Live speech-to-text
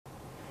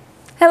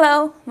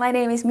Hello, my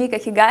name is Mika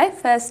Kigai,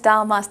 first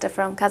Star Master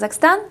from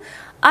Kazakhstan.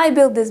 I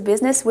built this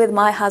business with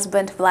my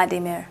husband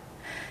Vladimir.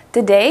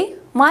 Today,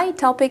 my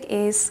topic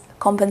is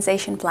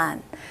compensation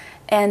plan.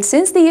 And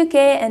since the UK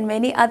and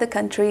many other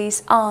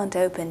countries aren't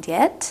opened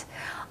yet,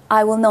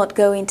 I will not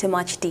go into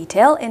much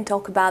detail and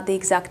talk about the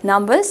exact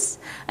numbers.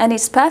 And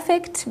it's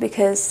perfect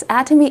because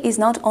Atomy is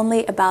not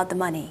only about the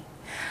money.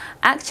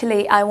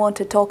 Actually, I want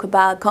to talk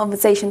about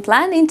compensation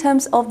plan in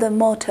terms of the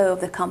motto of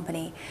the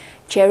company.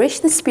 Cherish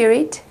the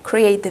spirit,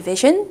 create the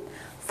vision,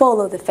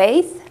 follow the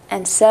faith,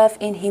 and serve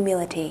in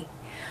humility.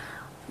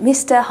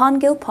 Mr.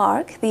 Hangil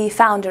Park, the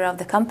founder of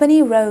the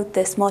company, wrote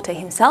this motto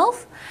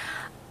himself.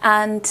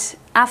 And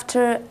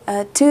after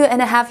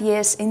 2.5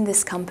 years in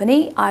this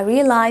company, I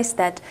realized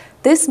that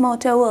this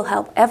motto will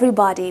help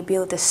everybody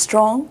build a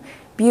strong,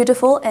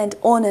 beautiful, and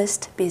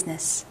honest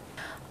business.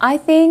 I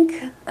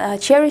think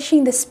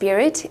cherishing the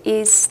spirit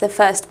is the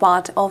first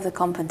part of the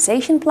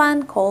compensation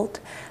plan,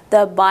 called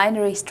the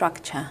binary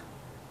structure.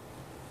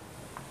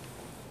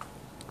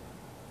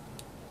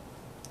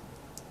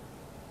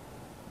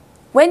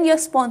 When your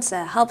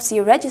sponsor helps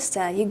you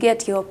register, you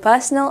get your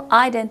personal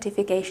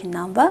identification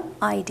number,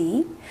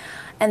 ID,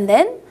 and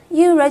then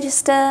you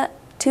register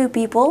 2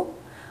 people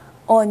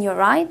on your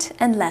right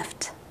and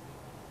left.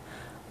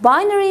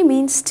 Binary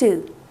means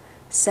 2,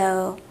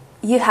 so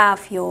you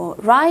have your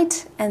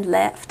right and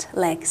left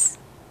legs.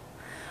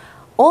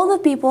 All the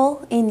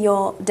people in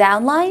your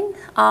downline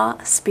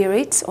are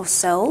spirits or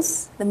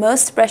souls, the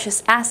most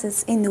precious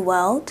assets in the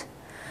world.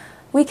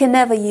 We can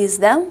never use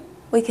them.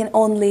 We can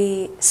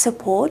only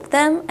support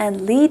them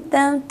and lead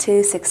them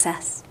to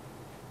success.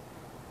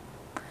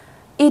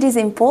 It is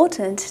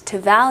important to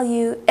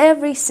value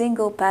every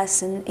single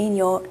person in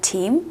your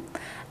team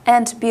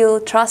and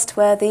build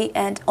trustworthy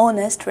and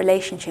honest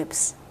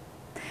relationships.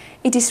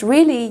 It is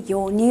really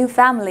your new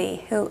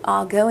family who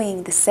are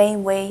going the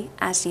same way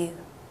as you.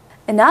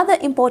 Another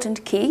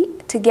important key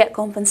to get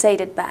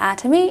compensated by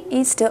Atomy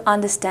is to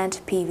understand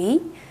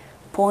PV,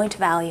 point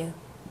value.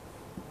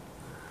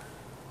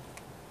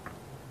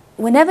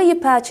 Whenever you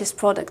purchase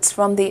products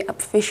from the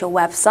official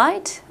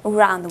website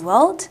around the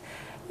world,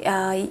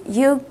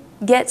 you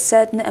get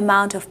certain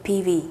amount of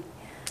PV,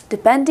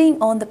 depending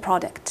on the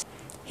product.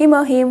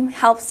 Hemohim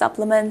health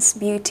supplements,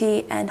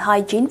 beauty and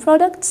hygiene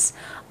products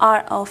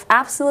are of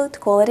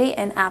absolute quality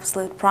and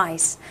absolute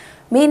price,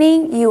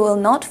 meaning you will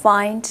not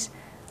find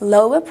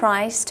lower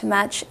price to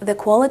match the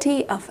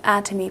quality of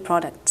Atomy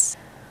products.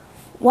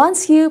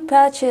 Once you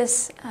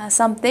purchase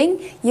something,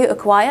 you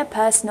acquire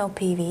personal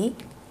PV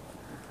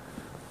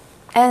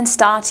and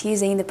start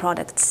using the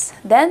products.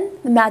 Then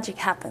the magic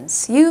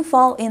happens. You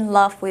fall in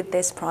love with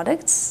these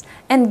products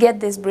and get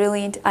this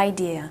brilliant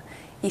idea.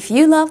 If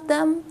you love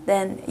them,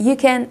 then you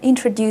can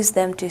introduce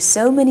them to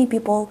so many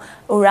people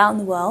around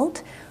the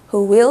world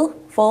who will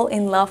fall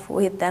in love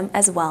with them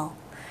as well,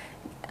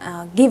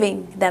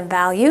 giving them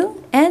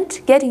value and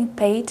getting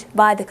paid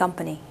by the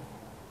company.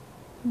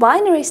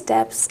 Binary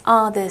steps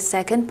are the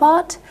second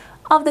part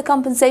of the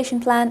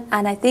compensation plan,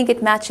 and I think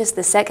it matches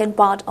the second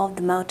part of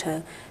the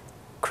motto.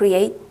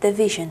 Create the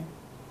vision.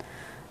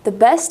 The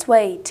best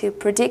way to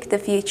predict the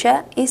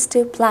future is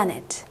to plan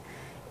it.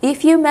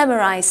 If you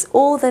memorize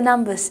all the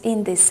numbers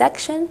in this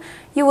section,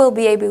 you will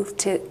be able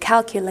to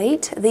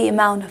calculate the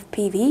amount of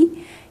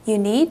PV you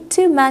need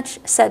to match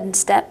certain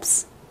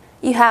steps.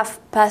 You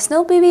have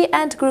personal PV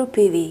and group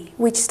PV,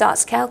 which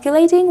starts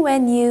calculating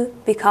when you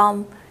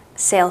become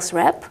sales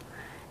rep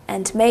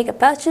and make a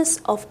purchase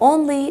of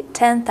only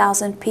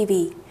 10,000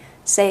 PV,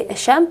 say a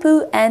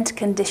shampoo and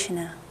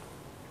conditioner.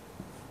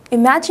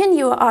 Imagine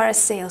you are a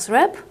sales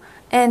rep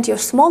and your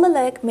smaller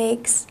leg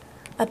makes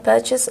a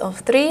purchase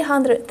of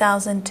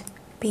 300,000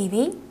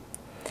 PV.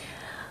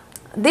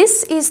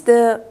 This is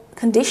the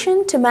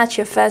condition to match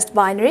your first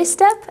binary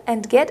step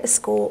and get a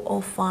score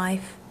of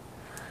 5.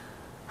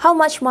 How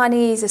much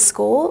money is a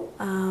score?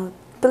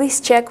 Please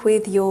check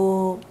with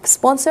your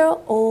sponsor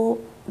or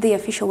the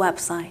official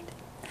website.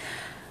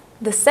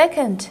 The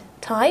second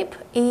type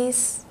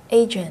is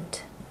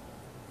agent.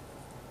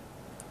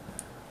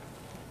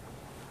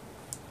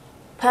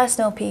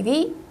 Personal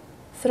PV,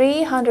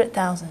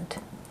 300,000.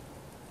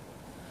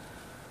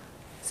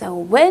 So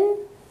when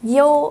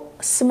your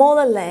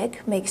smaller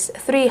leg makes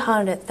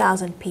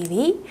 300,000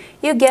 PV,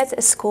 you get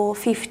a score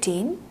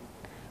 15,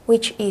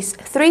 which is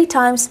 3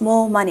 times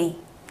more money.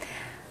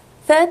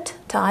 Third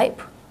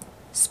type,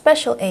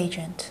 special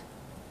agent.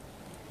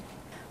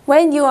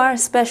 When you are a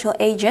special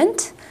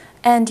agent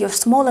and your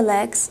smaller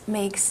legs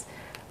makes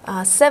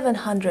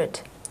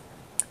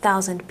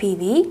 700,000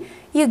 PV,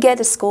 you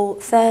get a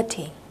score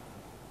 30.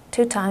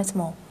 2 times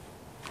more.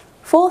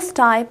 Fourth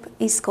type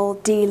is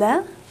called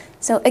dealer.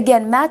 So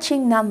again,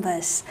 matching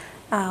numbers.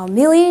 1.5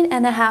 million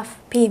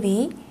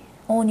PV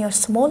on your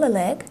smaller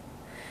leg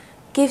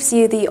gives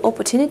you the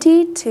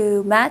opportunity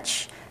to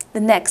match the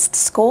next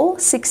score,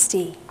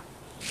 60.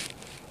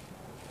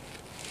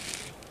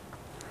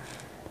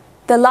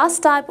 The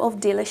last type of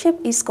dealership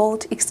is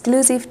called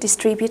exclusive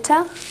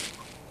distributor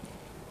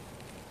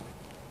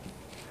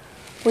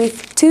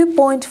with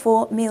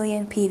 2.4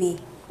 million PV.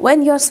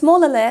 When your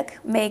smaller leg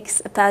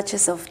makes a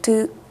purchase of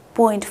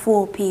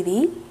 2.4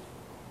 PV,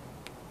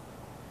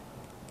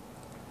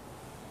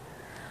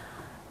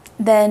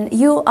 then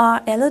you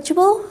are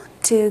eligible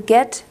to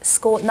get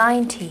score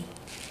 90.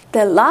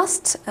 The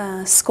last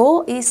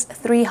score is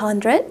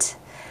 300,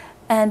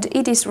 and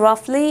it is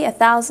roughly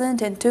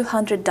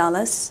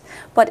 $1,200,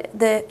 but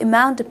the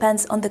amount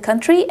depends on the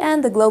country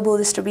and the global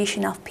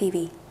distribution of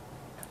PV.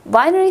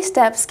 Binary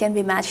steps can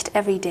be matched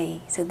every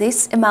day, so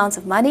this amount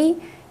of money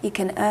you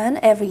can earn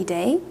every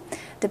day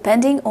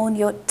depending on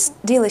your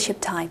dealership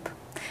type.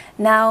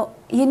 Now,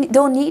 you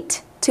don't need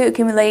to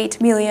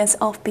accumulate millions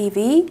of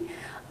PV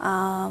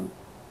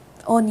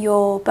on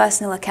your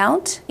personal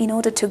account in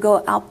order to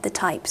go up the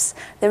types.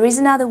 There is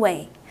another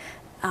way.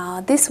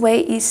 This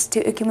way is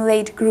to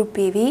accumulate group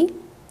PV,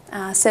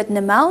 a certain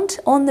amount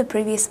on the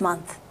previous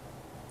month.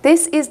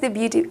 This is the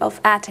beauty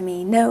of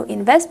Atomy, no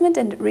investment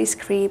and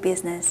risk-free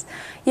business.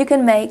 You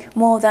can make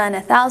more than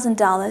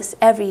 $1,000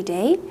 every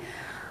day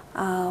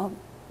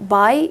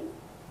by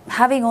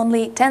having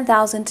only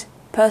 10,000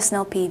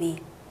 personal PV.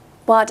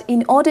 But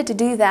in order to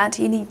do that,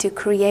 you need to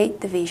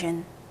create the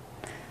vision.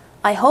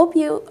 I hope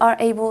you are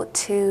able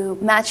to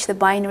match the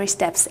binary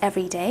steps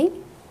every day.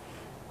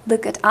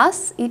 Look at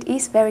us, it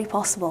is very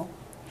possible.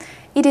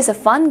 It is a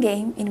fun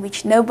game in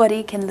which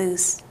nobody can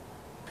lose.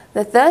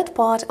 The third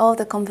part of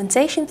the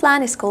compensation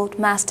plan is called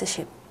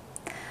mastership.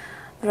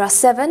 There are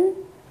 7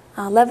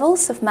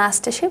 levels of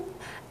mastership,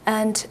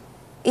 and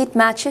it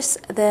matches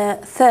the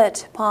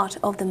third part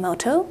of the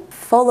motto,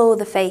 follow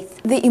the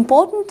faith. The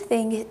important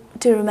thing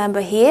to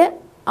remember here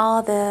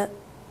are the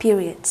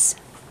periods.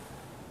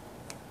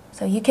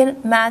 So you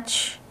can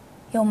match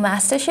your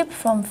mastership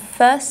from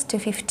 1st to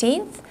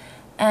 15th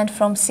and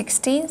from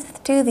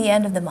 16th to the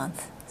end of the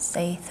month,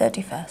 say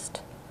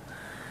 31st.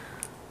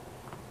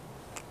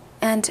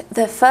 And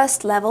the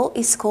first level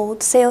is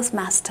called Sales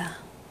Master.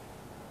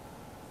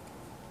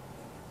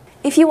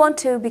 If you want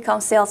to become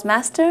Sales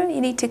Master,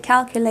 you need to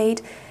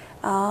calculate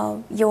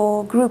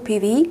your group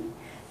PV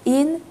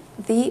in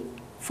the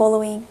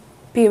following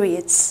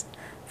periods.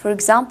 For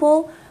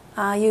example,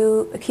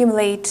 you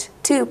accumulate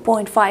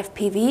 2.5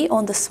 PV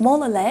on the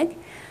smaller leg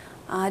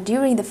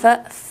during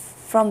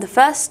from the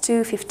 1st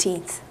to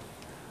 15th.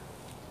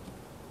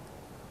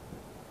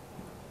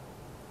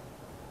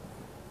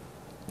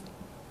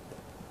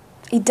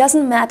 It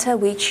doesn't matter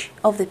which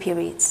of the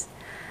periods.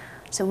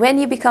 So when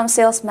you become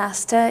Sales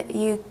Master,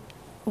 you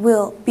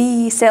will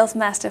be Sales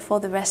Master for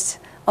the rest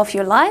of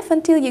your life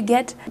until you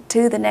get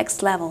to the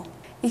next level.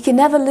 You can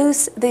never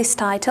lose this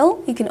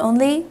title, you can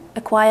only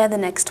acquire the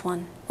next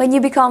one. When you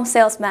become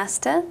Sales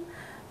Master,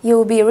 you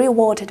will be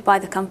rewarded by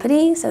the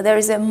company, so there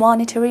is a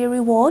monetary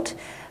reward,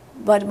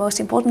 but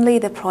most importantly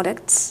the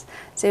products.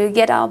 So you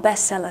get our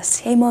best sellers,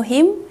 Him or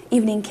Him,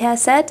 Evening Care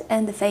Set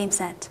and the Fame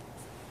Set.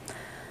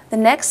 The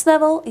next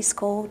level is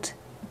called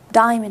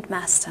Diamond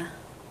Master.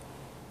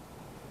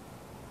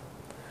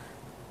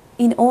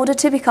 In order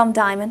to become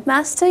Diamond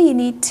Master, you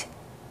need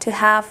to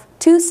have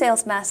 2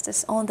 Sales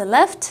Masters on the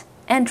left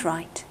and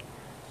right.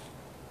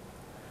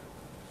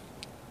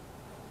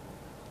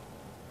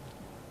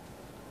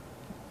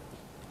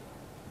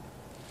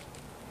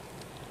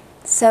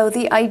 So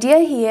the idea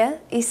here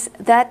is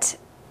that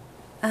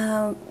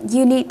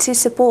you need to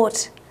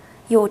support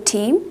your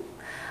team,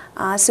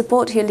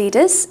 support your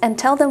leaders and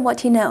tell them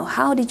what you know.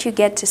 How did you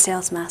get to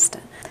Sales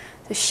Master?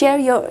 So share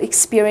your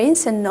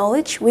experience and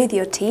knowledge with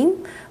your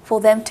team for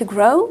them to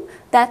grow.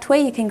 That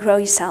way you can grow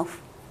yourself.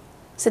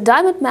 So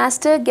Diamond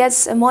Master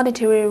gets a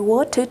monetary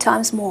reward 2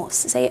 times more,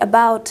 say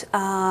about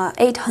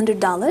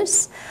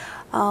 $800.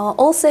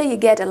 Also you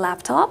get a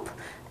laptop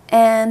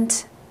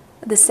and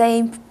the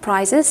same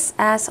prizes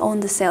as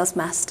on the Sales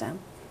Master.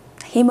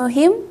 Him or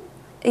Him,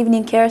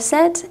 Evening Care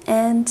Set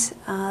and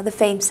the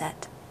Fame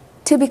Set.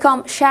 To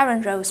become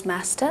Sharon Rose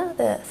Master,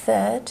 the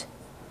third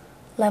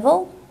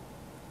level,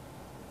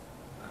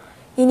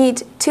 you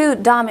need 2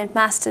 Diamond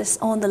Masters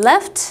on the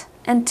left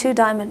and 2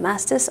 Diamond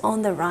Masters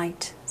on the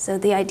right. So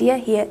the idea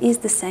here is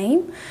the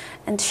same,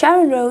 and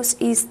Sharon Rose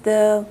is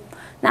the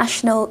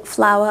national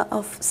flower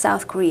of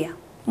South Korea.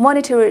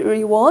 Monetary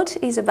reward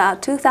is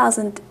about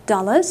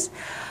 $2,000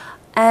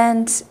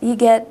 and you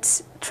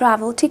get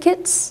travel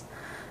tickets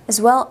as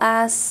well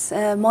as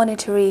a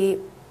monetary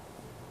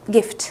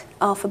gift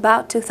of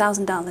about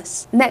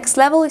 $2,000. Next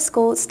level is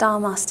called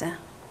Star Master.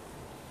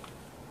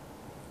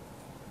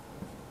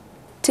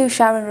 2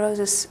 Sharon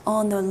Roses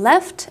on the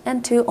left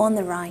and 2 on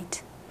the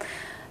right.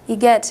 You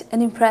get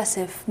an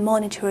impressive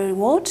monetary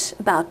reward,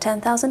 about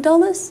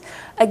 $10,000,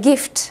 a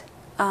gift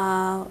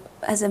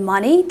as a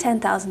money,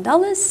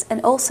 $10,000,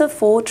 and also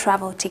 4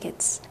 travel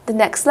tickets. The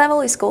next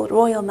level is called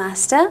Royal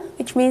Master,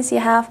 which means you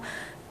have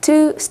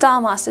 2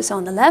 Star Masters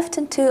on the left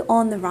and 2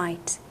 on the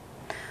right.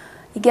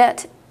 You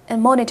get a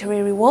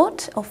monetary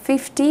reward of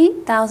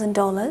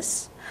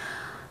 $50,000,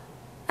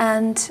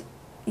 and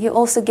you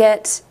also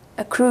get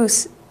a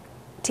cruise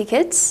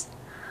tickets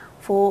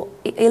for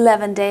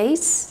 11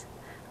 days,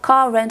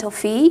 car rental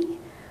fee,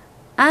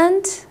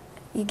 and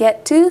you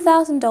get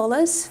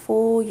 $2,000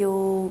 for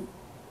your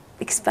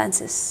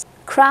expenses.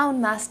 Crown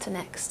Master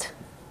next,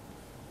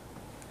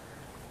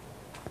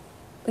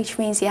 which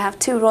means you have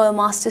 2 Royal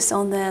Masters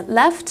on the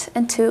left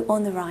and 2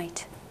 on the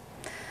right.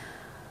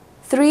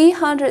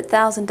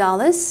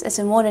 $300,000 as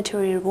a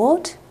monetary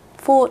reward,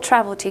 4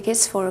 travel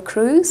tickets for a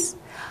cruise,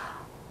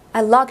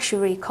 a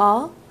luxury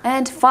car,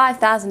 and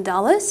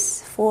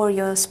 $5,000 for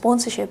your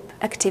sponsorship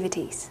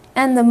activities.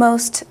 And the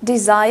most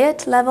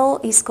desired level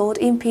is called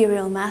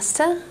Imperial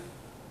Master.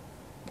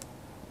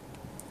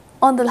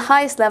 On the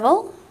highest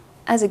level,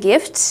 as a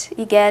gift,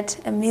 you get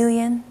 $1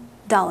 million.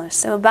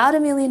 So about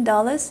 $1 million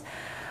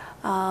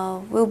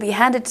will be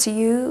handed to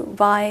you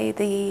by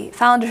the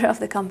founder of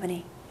the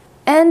company.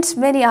 And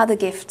many other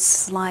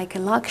gifts like a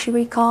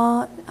luxury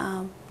car,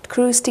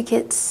 cruise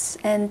tickets,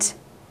 and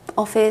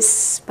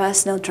office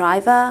personal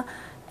driver,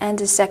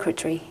 and a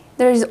secretary.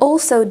 There is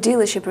also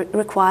dealership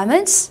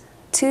requirements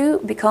to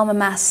become a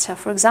master.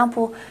 For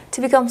example,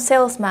 to become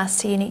sales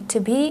master, you need to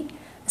be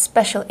a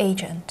special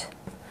agent.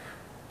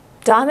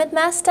 Diamond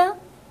Master,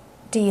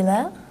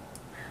 dealer,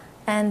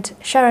 and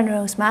Sharon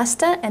Rose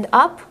Master, and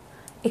up,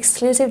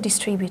 exclusive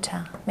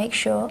distributor. Make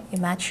sure you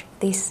match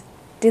these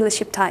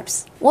dealership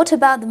types. What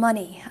about the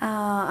money?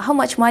 How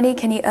much money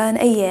can you earn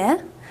a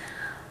year?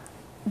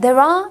 There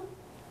are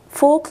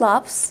 4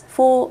 clubs,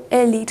 4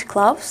 elite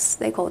clubs,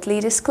 they're called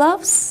leaders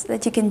clubs,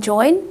 that you can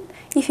join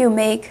if you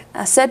make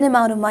a certain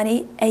amount of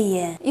money a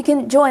year. You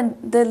can join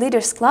the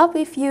leaders club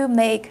if you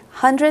make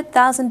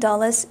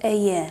 $100,000 a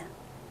year.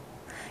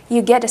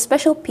 You get a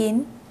special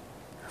pin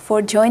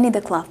for joining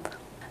the club.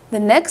 The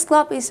next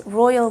club is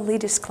Royal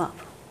Leaders Club.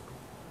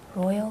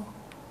 Royal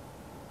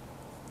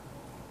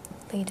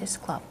Leaders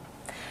Club.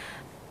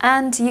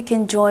 And you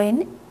can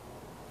join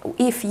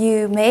if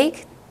you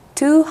make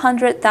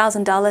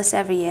 $200,000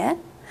 every year.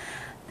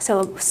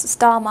 So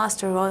Star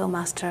Master, Royal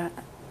Master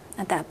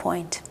at that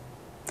point.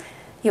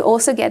 You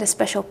also get a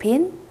special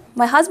pin.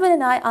 My husband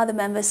and I are the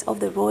members of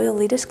the Royal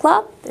Leaders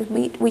Club,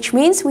 which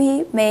means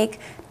we make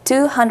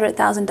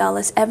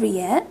 $200,000 every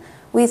year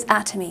with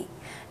Atomy.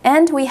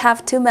 And we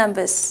have 2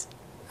 members.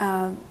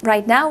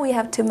 Right now we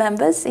have 2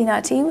 members in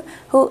our team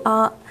who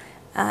are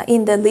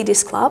in the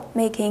Leaders Club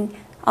making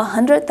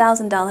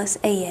 $100,000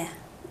 a year.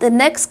 The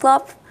next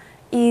club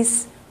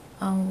is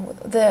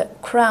the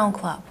Crown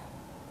Club,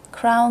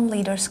 Crown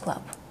Leaders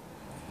Club.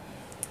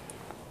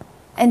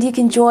 And you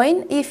can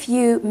join if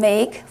you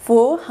make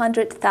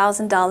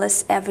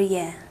 $400,000 every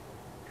year.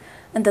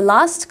 And the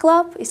last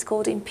club is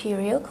called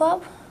Imperial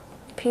Club,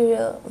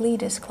 Imperial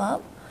Leaders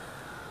Club.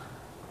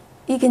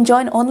 You can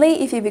join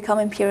only if you become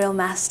Imperial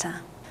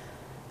Master.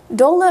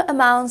 Dollar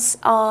amounts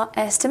are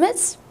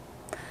estimates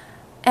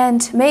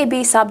and may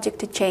be subject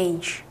to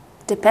change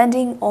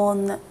depending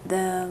on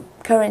the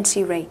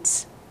currency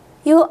rates.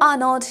 You are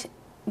not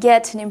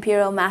yet an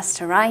Imperial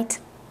Master, right?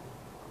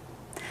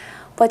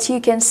 But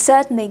you can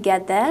certainly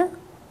get there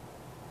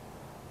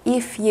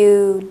if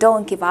you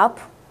don't give up,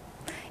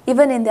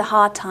 even in the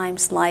hard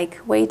times like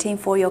waiting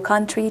for your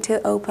country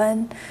to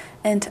open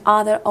and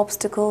other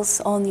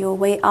obstacles on your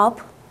way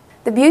up.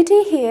 The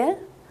beauty here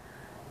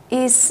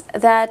is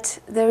that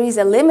there is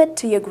a limit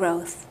to your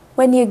growth.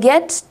 When you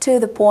get to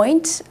the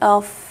point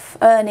of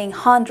earning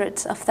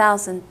hundreds of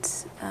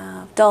thousands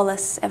of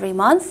dollars every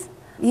month,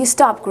 you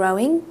stop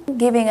growing,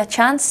 giving a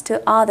chance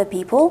to other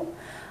people,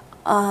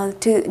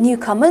 to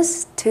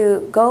newcomers,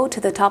 to go to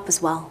the top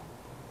as well.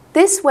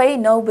 This way,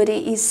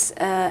 nobody is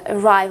a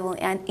rival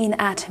in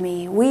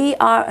Atomy. We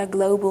are a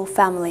global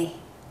family.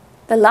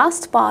 The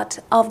last part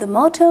of the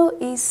motto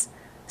is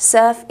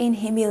serve in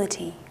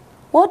humility.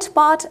 What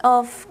part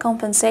of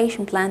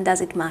compensation plan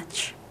does it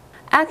match?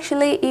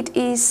 Actually, it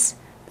is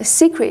the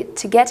secret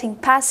to getting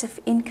passive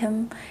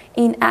income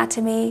in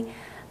Atomy,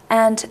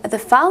 and the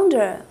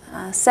founder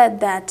said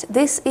that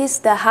this is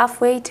the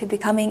halfway to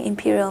becoming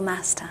Imperial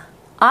Master.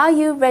 Are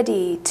you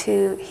ready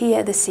to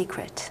hear the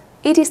secret?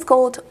 It is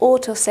called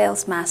Auto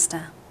Sales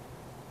Master.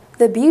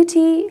 The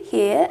beauty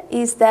here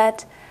is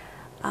that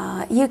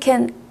you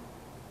can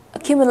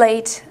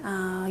accumulate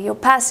your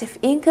passive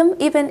income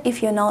even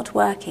if you're not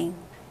working.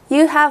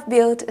 You have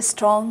built a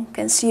strong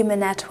consumer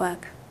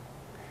network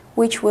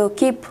which will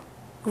keep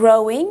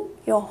growing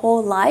your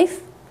whole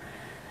life,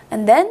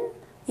 and then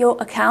your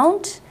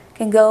account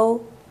can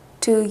go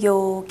to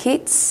your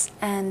kids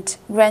and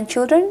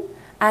grandchildren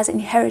as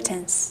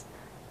inheritance.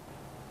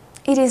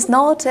 It is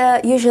not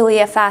usually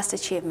a fast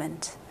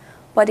achievement,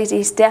 but it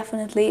is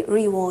definitely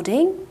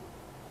rewarding.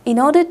 In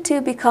order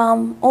to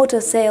become Auto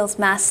Sales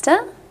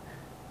Master,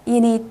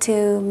 you need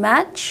to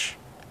match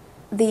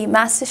the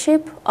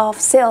mastership of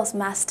Sales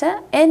Master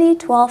any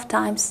 12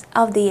 times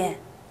of the year.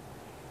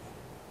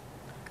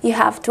 You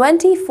have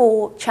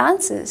 24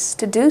 chances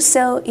to do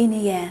so in a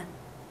year.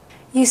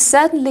 You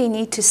certainly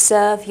need to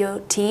serve your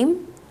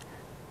team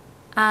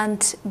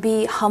and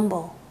be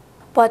humble,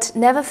 but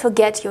never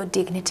forget your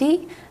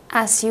dignity,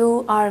 as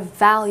you are a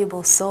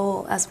valuable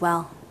soul as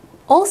well.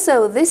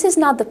 Also, this is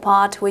not the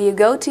part where you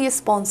go to your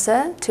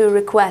sponsor to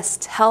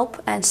request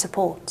help and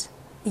support.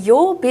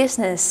 Your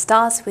business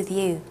starts with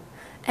you,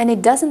 and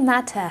it doesn't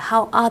matter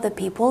how other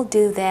people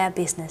do their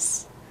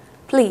business.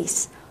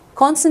 Please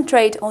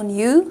concentrate on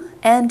you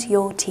and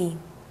your team.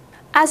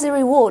 As a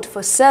reward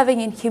for serving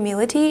in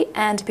humility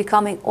and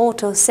becoming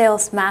auto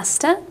sales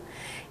master,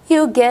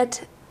 you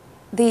get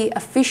the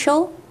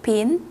official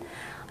pin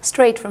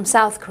straight from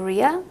South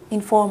Korea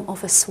in form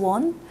of a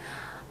swan.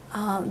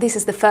 This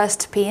is the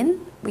first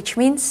pin, which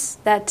means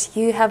that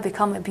you have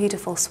become a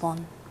beautiful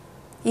swan.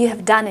 You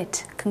have done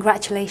it.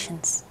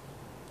 Congratulations.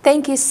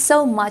 Thank you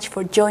so much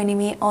for joining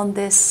me on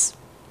this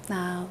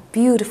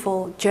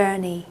beautiful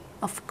journey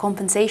of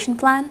compensation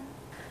plan.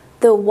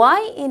 The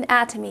Y in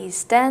Atomy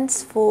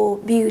stands for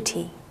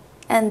beauty,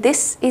 and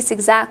this is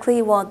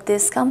exactly what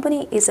this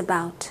company is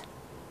about.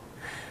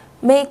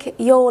 Make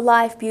your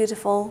life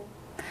beautiful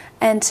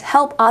and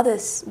help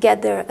others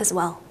get there as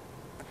well.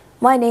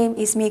 My name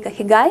is Mika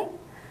Higai,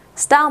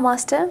 Star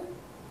Master.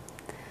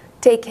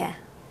 Take care.